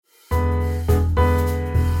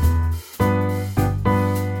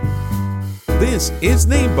This is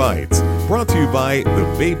Name Bites, brought to you by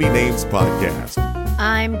the Baby Names Podcast.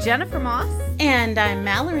 I'm Jennifer Moss. And I'm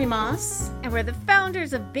Mallory Moss. And we're the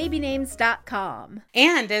founders of BabyNames.com.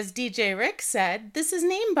 And as DJ Rick said, this is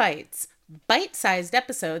Name Bites, bite-sized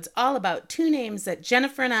episodes all about two names that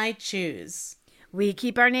Jennifer and I choose. We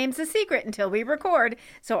keep our names a secret until we record,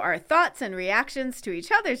 so our thoughts and reactions to each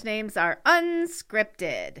other's names are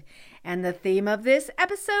unscripted. And the theme of this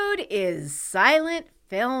episode is silent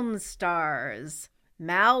film stars.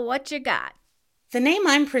 Mal, what you got? The name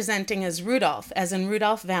I'm presenting is Rudolph, as in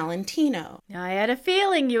Rudolph Valentino. I had a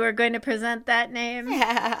feeling you were going to present that name.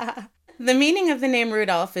 Yeah. The meaning of the name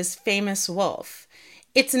Rudolph is famous wolf.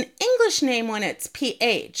 It's an English name when it's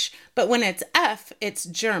PH, but when it's F, it's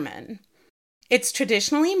German. It's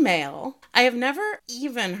traditionally male. I have never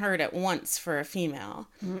even heard it once for a female.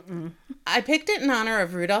 I picked it in honor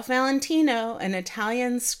of Rudolph Valentino, an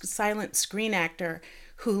Italian silent screen actor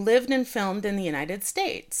who lived and filmed in the United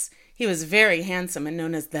States. He was very handsome and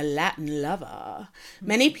known as the Latin lover.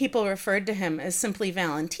 Many people referred to him as simply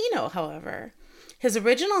Valentino, however. His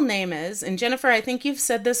original name is, and Jennifer, I think you've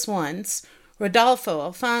said this once, Rodolfo,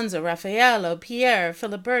 Alfonso, Raffaello, Pier,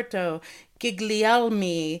 Filiberto,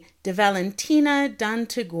 Giglielmi de Valentina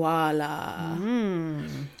d'Anteguala.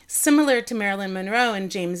 Similar to Marilyn Monroe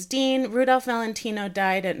and James Dean, Rudolph Valentino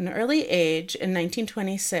died at an early age in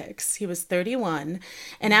 1926. He was 31,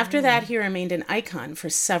 and after that he remained an icon for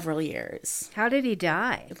several years. How did he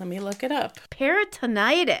die? Let me look it up.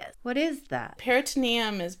 Peritonitis. What is that?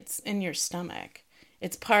 Peritoneum is in your stomach.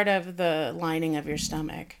 It's part of the lining of your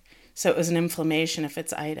stomach. So it was an inflammation if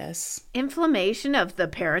it's itis. Inflammation of the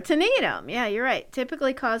peritoneum. Yeah, you're right.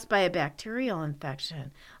 Typically caused by a bacterial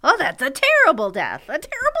infection. Oh, that's a terrible death. A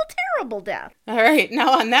terrible, terrible death. All right.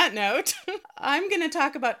 Now on that note, I'm going to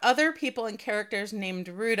talk about other people and characters named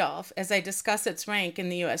Rudolph as I discuss its rank in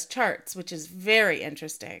the U.S. charts, which is very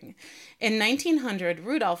interesting. In 1900,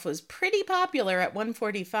 Rudolph was pretty popular at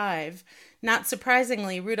 145. Not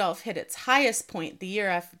surprisingly, Rudolph hit its highest point the year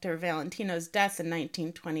after Valentino's death in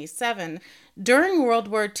 1927. During World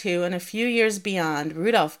War II and a few years beyond,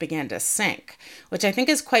 Rudolph began to sink, which I think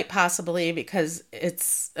is quite possibly because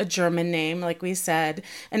it's a German name, like we said,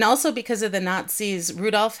 and also because of the Nazis'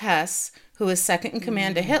 Rudolf Hess, who was second in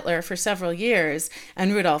command to Hitler for several years,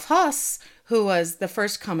 and Rudolf Höss, who was the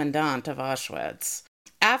first commandant of Auschwitz.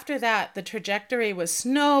 After that, the trajectory was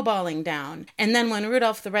snowballing down, and then when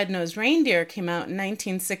Rudolph the Red-Nosed Reindeer came out in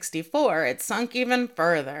 1964, it sunk even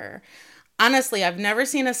further. Honestly, I've never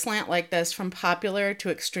seen a slant like this from popular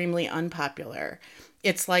to extremely unpopular.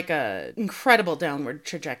 It's like an incredible downward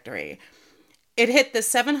trajectory. It hit the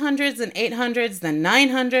 700s and 800s, the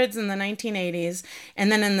 900s in the 1980s,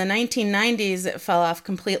 and then in the 1990s, it fell off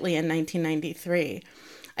completely in 1993.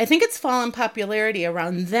 I think its fall in popularity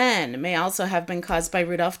around then may also have been caused by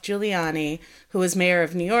Rudolph Giuliani, who was mayor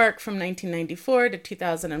of New York from 1994 to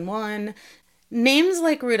 2001. Names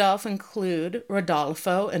like Rudolph include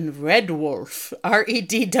Rodolfo and Red Wolf,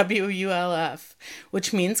 R-E-D-W-U-L-F,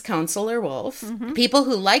 which means council or wolf. People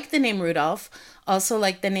who like the name Rudolph also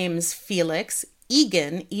like the names Felix,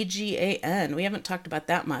 Egan, E-G-A-N, we haven't talked about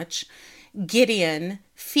that much, Gideon,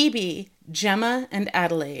 Phoebe, Gemma, and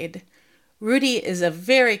Adelaide. Rudy is a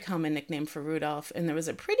very common nickname for Rudolph, and there was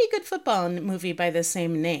a pretty good football movie by the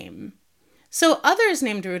same name. So others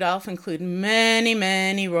named Rudolph include many,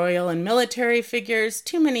 many royal and military figures,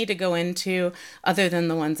 too many to go into other than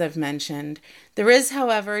the ones I've mentioned. There is,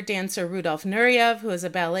 however, dancer Rudolf Nureyev, who is a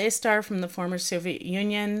ballet star from the former Soviet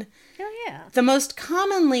Union. Oh, yeah. The most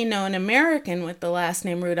commonly known American with the last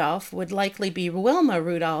name Rudolph would likely be Wilma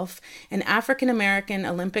Rudolph, an African-American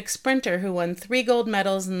Olympic sprinter who won 3 gold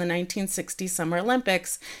medals in the 1960 Summer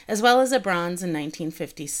Olympics, as well as a bronze in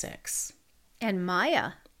 1956. And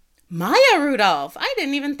Maya. Maya Rudolph. I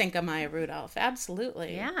didn't even think of Maya Rudolph.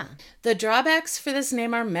 Absolutely. Yeah. The drawbacks for this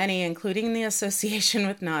name are many, including the association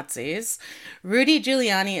with Nazis. Rudy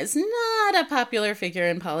Giuliani is not a popular figure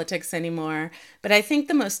in politics anymore, but I think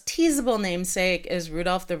the most teasable namesake is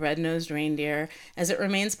Rudolph the Red-Nosed Reindeer, as it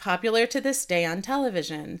remains popular to this day on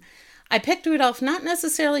television. I picked Rudolph not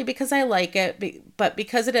necessarily because I like it, but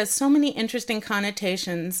because it has so many interesting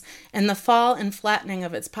connotations, and the fall and flattening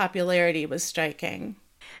of its popularity was striking.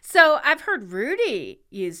 So I've heard Rudy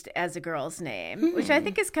used as a girl's name, which I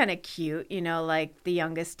think is kind of cute, you know, like the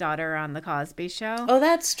youngest daughter on The Cosby Show. Oh,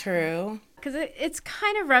 that's true. Because it's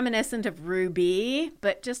kind of reminiscent of Ruby,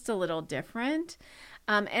 but just a little different.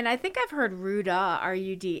 And I think I've heard Ruda,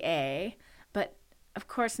 R-U-D-A, but of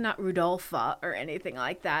course not Rudolpha or anything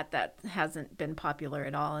like that. That hasn't been popular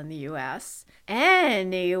at all in the U.S.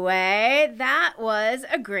 Anyway, that was was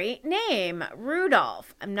a great name,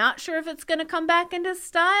 Rudolph. I'm not sure if it's going to come back into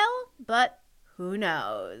style, but who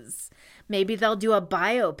knows? Maybe they'll do a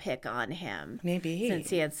biopic on him. Maybe. Since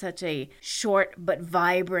he had such a short but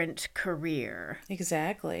vibrant career.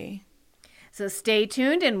 Exactly. So stay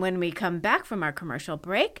tuned, and when we come back from our commercial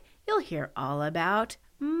break, you'll hear all about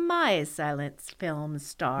my silent film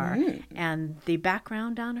star and the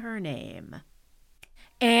background on her name.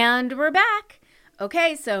 And we're back.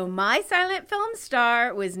 Okay, so my silent film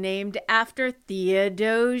star was named after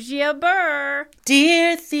Theodosia Burr.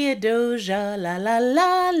 Dear Theodosia, la la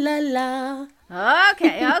la la la.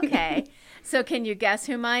 Okay. So can you guess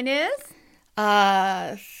who mine is?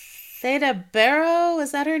 Theda Barrow,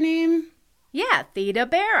 is that her name? Yeah, Theda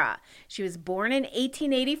Barrow. She was born in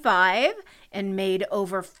 1885 and made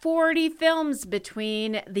over 40 films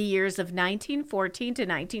between the years of 1914 to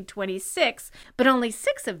 1926, but only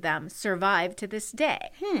 6 of them survive to this day.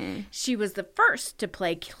 She was the first to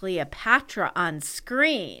play Cleopatra on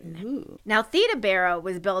screen. Ooh. Now, Theda Barrow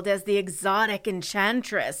was billed as the exotic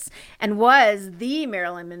enchantress and was the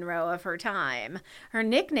Marilyn Monroe of her time. Her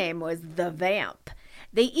nickname was the Vamp.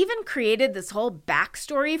 They even created this whole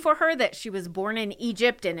backstory for her that she was born in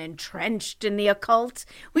Egypt and entrenched in the occult,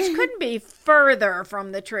 which couldn't be further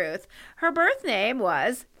from the truth. Her birth name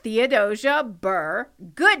was Theodosia Burr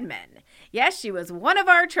Goodman. Yes, she was one of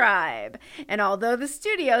our tribe. And although the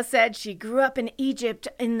studio said she grew up in Egypt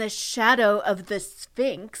in the shadow of the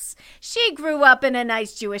Sphinx, she grew up in a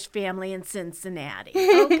nice Jewish family in Cincinnati.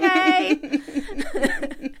 Okay?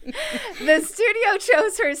 The studio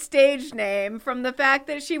chose her stage name from the fact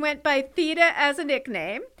that she went by Theda as a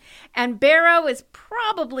nickname, and Barrow is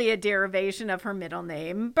probably a derivation of her middle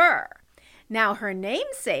name, Burr. Now, her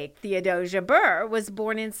namesake, Theodosia Burr, was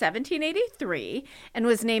born in 1783 and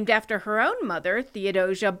was named after her own mother,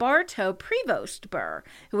 Theodosia Bartow Prevost Burr,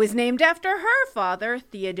 who was named after her father,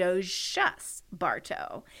 Theodosius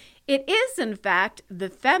Bartow. It is, in fact, the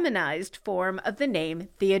feminized form of the name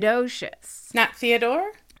Theodosius. Not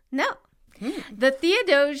Theodore? No. The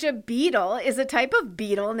Theodosia beetle is a type of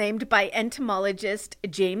beetle named by entomologist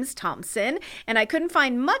James Thompson, and I couldn't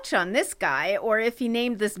find much on this guy or if he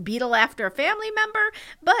named this beetle after a family member,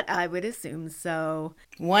 but I would assume so.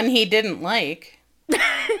 One he didn't like.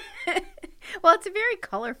 Well, it's a very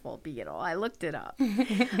colorful beetle. I looked it up.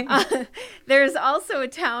 There's also a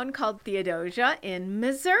town called Theodosia in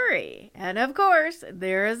Missouri. And of course,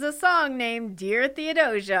 there is a song named Dear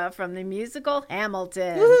Theodosia from the musical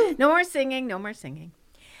Hamilton. Woo! No more singing.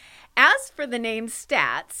 As for the name's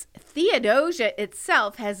stats, Theodosia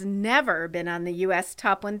itself has never been on the U.S.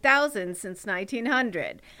 Top 1000 since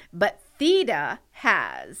 1900, but Theda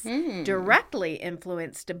has, directly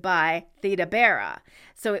influenced by Theda Barrow.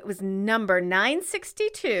 So it was number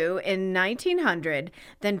 962 in 1900,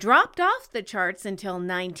 then dropped off the charts until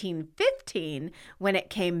 1915 when it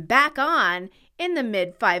came back on in the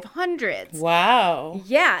mid-500s. Wow.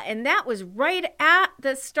 Yeah, and that was right at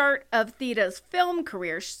the start of Theda's film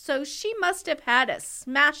career, so she must have had a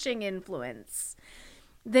smashing influence.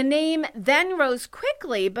 The name then rose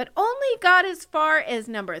quickly, but only got as far as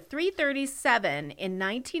number 337 in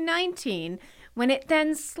 1919, when it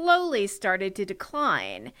then slowly started to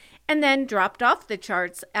decline, and then dropped off the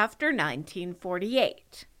charts after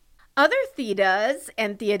 1948. Other Thedas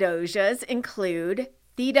and Theodosias include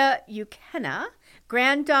Theda Ukena,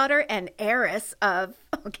 granddaughter and heiress of,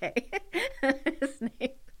 his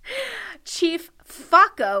name, Chief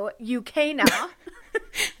Fako Ukena.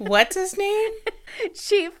 What's his name?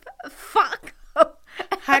 Chief Fako.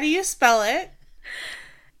 How do you spell it?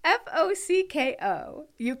 Focko,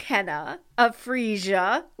 Ukena, of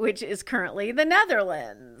Frisia, which is currently the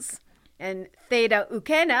Netherlands. And Theda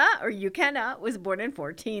Ukena was born in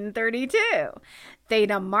 1432.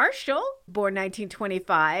 Theda Marshall, born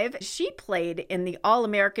 1925, she played in the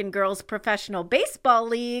All-American Girls Professional Baseball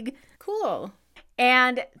League. Cool.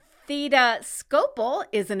 And Theda Skopel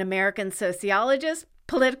is an American sociologist,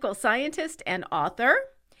 political scientist, and author.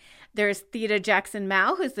 There's Theda Jackson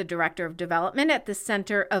Mao, who's the Director of Development at the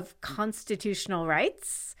Center of Constitutional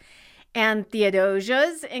Rights. And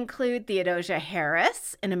Theodosias include Theodosia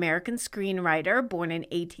Harris, an American screenwriter born in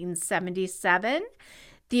 1877,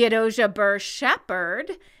 Theodosia Burr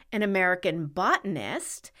Shepherd, an American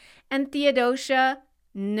botanist, and Theodosia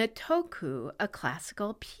Ntoku, a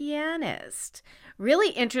classical pianist. Really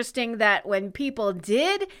interesting that when people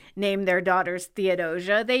did name their daughters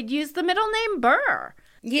Theodosia, they'd use the middle name Burr.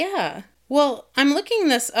 Yeah. Well, I'm looking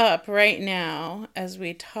this up right now as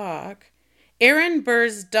we talk. Aaron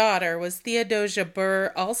Burr's daughter was Theodosia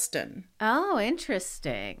Burr Alston. Oh,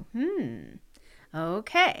 interesting.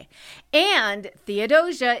 Okay. And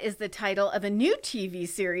Theodosia is the title of a new TV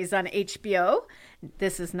series on HBO.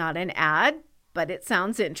 This is not an ad, but it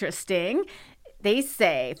sounds interesting. They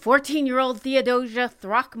say 14-year-old Theodosia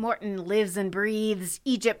Throckmorton lives and breathes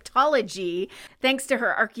Egyptology thanks to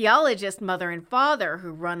her archaeologist mother and father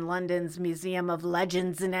who run London's Museum of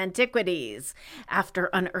Legends and Antiquities. After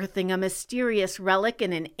unearthing a mysterious relic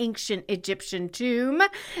in an ancient Egyptian tomb,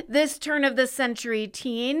 this turn-of-the-century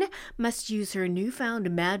teen must use her newfound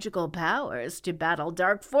magical powers to battle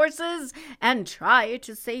dark forces and try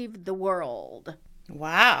to save the world.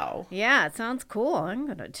 Wow. Yeah, it sounds cool. I'm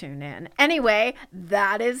going to tune in. Anyway,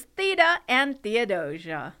 that is Theda and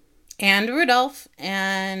Theodosia. And Rudolph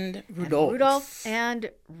and Rudolph. And Rudolph and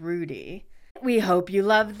Rudy. We hope you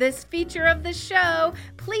love this feature of the show.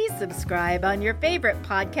 Please subscribe on your favorite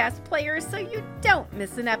podcast player so you don't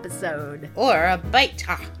miss an episode. Or a bite.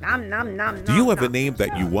 Nom, nom, nom, Do you have a nom. name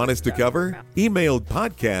that you want us to cover? Email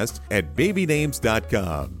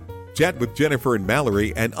podcast@babynames.com. Chat with Jennifer and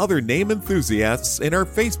Mallory and other name enthusiasts in our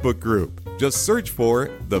Facebook group. Just search for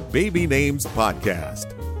the Baby Names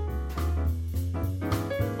Podcast.